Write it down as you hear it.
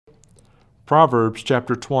Proverbs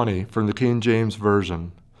chapter 20 from the King James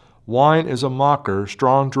Version. Wine is a mocker,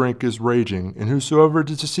 strong drink is raging, and whosoever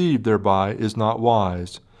is deceived thereby is not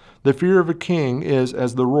wise. The fear of a king is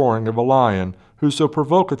as the roaring of a lion. Whoso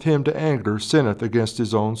provoketh him to anger sinneth against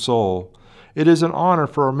his own soul. It is an honor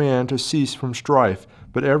for a man to cease from strife,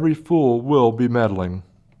 but every fool will be meddling.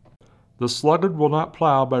 The sluggard will not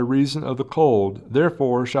plow by reason of the cold,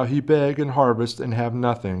 therefore shall he beg and harvest and have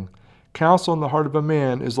nothing. Counsel in the heart of a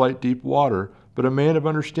man is like deep water, but a man of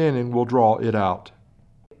understanding will draw it out.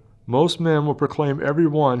 Most men will proclaim every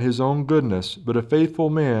one his own goodness, but a faithful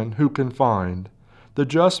man who can find? The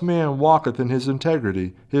just man walketh in his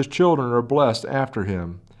integrity, his children are blessed after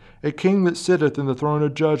him. A king that sitteth in the throne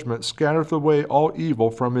of judgment scattereth away all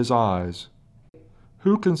evil from his eyes.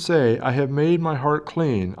 Who can say, I have made my heart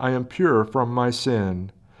clean, I am pure from my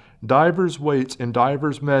sin? Divers weights and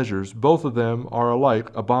divers measures, both of them are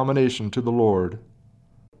alike abomination to the Lord.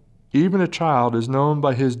 Even a child is known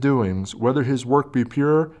by his doings, whether his work be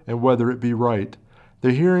pure and whether it be right.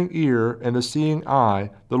 The hearing ear and the seeing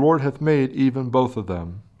eye, the Lord hath made even both of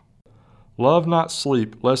them. Love not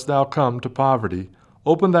sleep, lest thou come to poverty.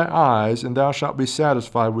 Open thy eyes, and thou shalt be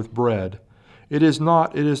satisfied with bread. It is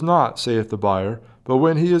not, saith the buyer, but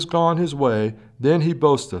when he is gone his way, then he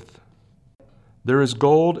boasteth. There is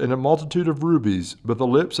gold and a multitude of rubies, but the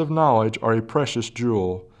lips of knowledge are a precious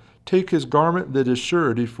jewel. Take his garment that is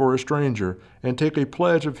surety for a stranger, and take a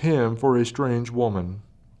pledge of him for a strange woman.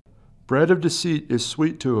 Bread of deceit is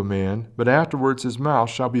sweet to a man, but afterwards his mouth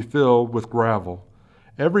shall be filled with gravel.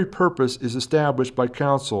 Every purpose is established by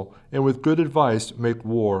counsel, and with good advice make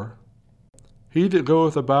war. He that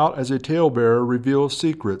goeth about as a talebearer reveals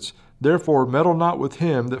secrets, therefore meddle not with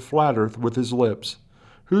him that flattereth with his lips.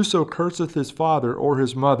 Whoso curseth his father or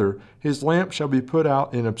his mother, his lamp shall be put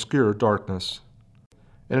out in obscure darkness.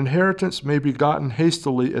 An inheritance may be gotten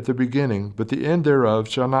hastily at the beginning, but the end thereof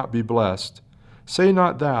shall not be blessed. Say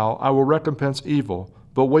not thou, I will recompense evil,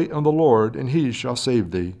 but wait on the Lord, and he shall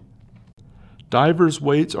save thee. Divers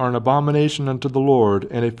weights are an abomination unto the Lord,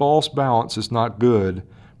 and a false balance is not good.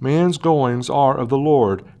 Man's goings are of the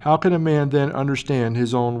Lord. How can a man then understand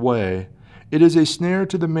his own way? It is a snare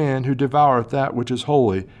to the man who devoureth that which is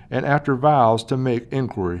holy, and after vows to make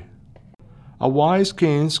inquiry. A wise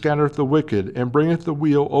king scattereth the wicked, and bringeth the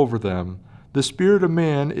wheel over them. The spirit of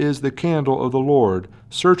man is the candle of the Lord,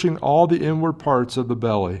 searching all the inward parts of the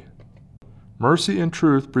belly. Mercy and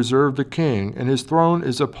truth preserve the king, and his throne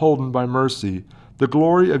is upholden by mercy. The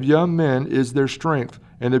glory of young men is their strength,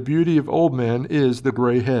 and the beauty of old men is the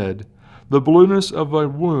gray head. The blueness of a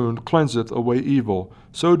wound cleanseth away evil,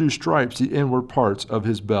 so do stripes the inward parts of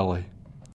his belly.